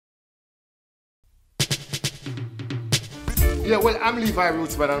Yeah, well, I'm Levi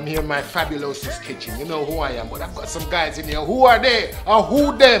Roots, but I'm here in my fabulous kitchen. You know who I am, but I've got some guys in here. Who are they? Or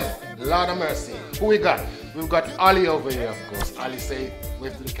who them? Lord of mercy. Who we got? We've got Ali over here, of course. Ali say,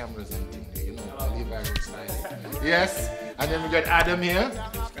 wave to the cameras and things. You know, Levi Roots style. Yes. And then we got Adam here.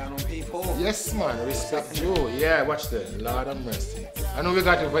 What's going on, people? Yes, man. Respect you. Yeah, watch that. Lord of mercy. I know we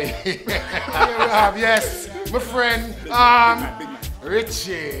got over here. Here we have, yes, my friend,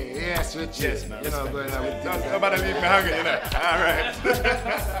 Richie. Yes, Richie. Yes, man. You know, going on with things. Nobody leave me hungry, you know. All right.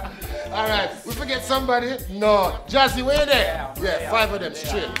 All right. We forget somebody? No. Jazzy, where you there? Yeah, 5 of them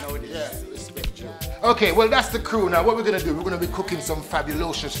straight. Yeah, respect you. Okay, well, that's the crew. Now, what we're going to do, we're going to be cooking some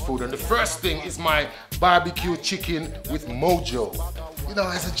fabulous food. And the first thing is my barbecue chicken with mojo. You know,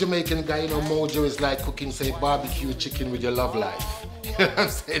 as a Jamaican guy, you know, mojo is like cooking, say, barbecue chicken with your love life. You know what I'm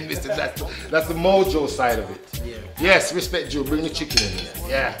saying? Listen, that's the mojo side of it. Yeah. Yes, respect you. Bring the chicken in here.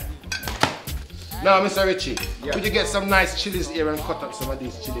 Yeah. Now, Mr. Richie, could you get some nice chilies here and cut up some of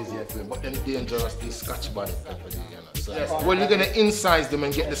these chilies here for me? But them dangerous, these Scotch bonnet peppers, you know. So, yes. Well, you're going to incise them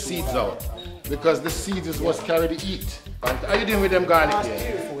and get the seeds out. Because the seeds is what's carry the heat. And how you doing with them garlic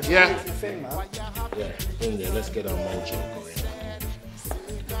here? Beautiful. Yeah? Beautiful thing, man. Yeah, in there. Let's get our mojo going.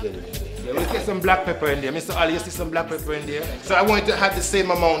 Get it in there. Yeah, let's get some black pepper in there. Mr. Ali, you see some black pepper in there? So I want you to have the same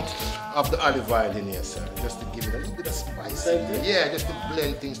amount of the olive oil in here, sir. Just to give it a little bit of spice. Yeah, just to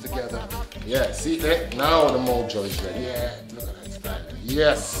blend things together. Yeah, see there? Now the mojo is ready. Yeah, look at that style.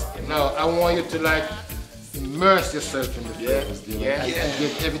 Yes. Now I want you to like immerse yourself in the flavors, and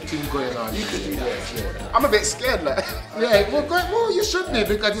get everything going on. You can do that. Yeah. I'm a bit scared, like. Yeah, well, you should be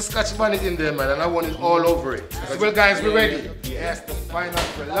because the Scotch bonnet in there, man, and I want it all over it. Well, guys, we're ready. Yes, the final,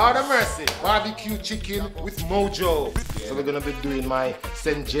 Lord of mercy, barbecue chicken with mojo. So we're gonna be doing my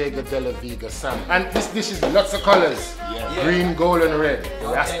San Diego de la Vega salmon. And this dish is lots of colors. Green, gold, and red. The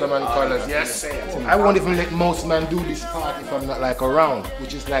Rastaman colors, yes. I won't even let most men do this part if I'm not like around,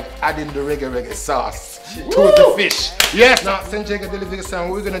 which is like adding the reggae sauce to the fish. Yes, now San Diego de la Vega salmon,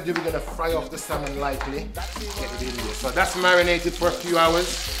 what we're gonna do, we're gonna fry off the salmon lightly. Get it in there. So that's marinated for a few hours.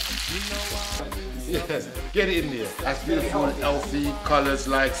 Yes, get it in there. That's beautiful, healthy colors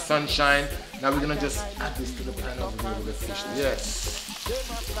like sunshine. Now we're gonna just add this to the pan over here with the fish. Yes.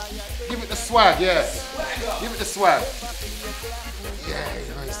 Give it the swag, yes. Give it the swag. Yeah,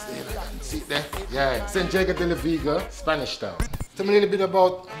 you know, see it there? Yeah. San Diego de la Vega, Spanish town. Tell me a little bit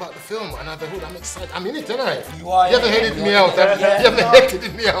about the film, Anuvahood. I'm excited. I'm in it tonight. You haven't headed me out, have you? You haven't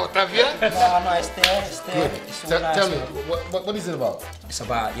headed me out, have you? No, it's there. It's there. Good. It's all nice, tell me, what is it about? It's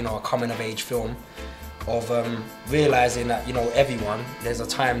about, you know, a coming of age film of realizing that, you know, everyone, there's a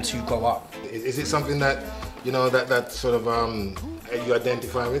time to grow up. Is it something that, you know, that sort of you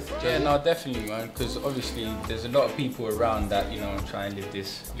identify with? Yeah, no, definitely, man, because obviously there's a lot of people around that, you know, try and live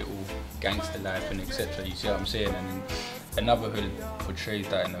this little gangster life and etc. You see what I'm saying? And Anuvahood portrays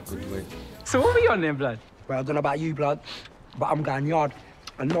that in a good way. So what were you on then, blood? Well, I don't know about you, blood, but I'm going yard.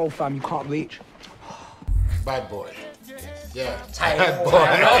 And no, fam, you can't reach. Bad boy. Yeah, bad boy.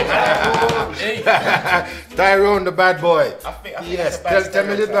 Tyrone, the bad boy. I think yes, tell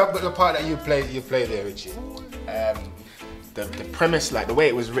me a little about the part that you play there, Richie. The premise, like the way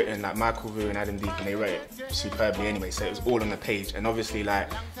it was written, like Michael Vu and Adam Deacon, they wrote it superbly anyway, so it was all on the page. And obviously, like,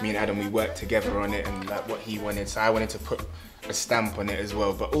 me and Adam, we worked together on it and like what he wanted, so I wanted to put a stamp on it as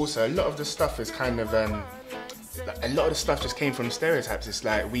well. But also, a lot of the stuff is kind of, a lot of the stuff just came from stereotypes. It's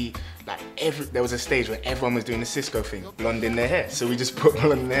like there was a stage where everyone was doing the Cisco thing, blonde in their hair. So we just put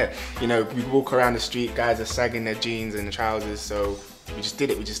blonde in their hair. You know, we walk around the street, guys are sagging their jeans and the trousers, so we just did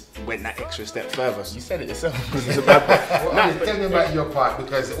it. We just went that extra step further. So you said it yourself. It's a bad part. Tell me about your part,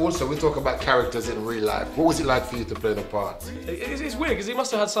 because also we talk about characters in real life. What was it like for you to play the part? It's weird because he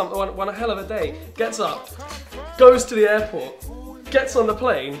must have had one a hell of a day. Gets up, goes to the airport, gets on the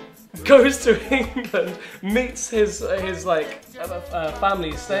plane, goes to England, meets his like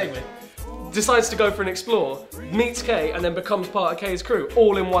family he's staying with, decides to go for an explore, meets Kay, and then becomes part of Kay's crew,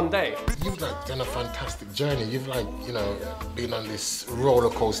 all in one day. You've like done a fantastic journey. You've like, you know, been on this roller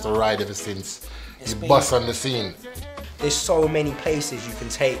coaster ride ever since you bust on the scene. There's so many places you can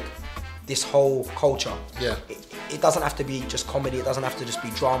take this whole culture. Yeah. It doesn't have to be just comedy, it doesn't have to just be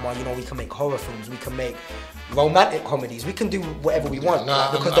drama, you know, we can make horror films, we can make romantic comedies, we can do whatever we want,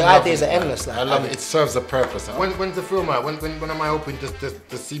 because the ideas are endless. Like, I love it, it serves a purpose. When's the film out? When am I hoping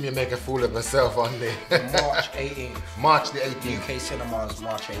to see me make a fool of myself on there? March 18th. March the 18th. UK cinemas,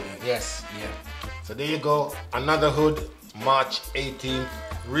 March 18th. Yes. Yeah. So there you go, Anuvahood, March 18th,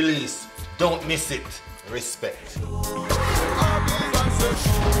 release. Don't miss it. Respect.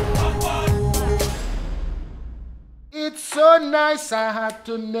 it's so nice I had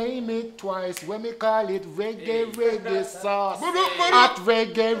to name it twice. When we call it reggae sauce. Hot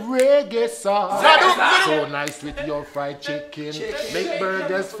reggae sauce. So nice with your fried chicken. Make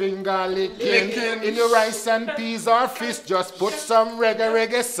burgers finger licking. In your rice and peas or fish, just put some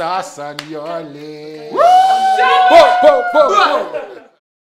reggae sauce on your lid.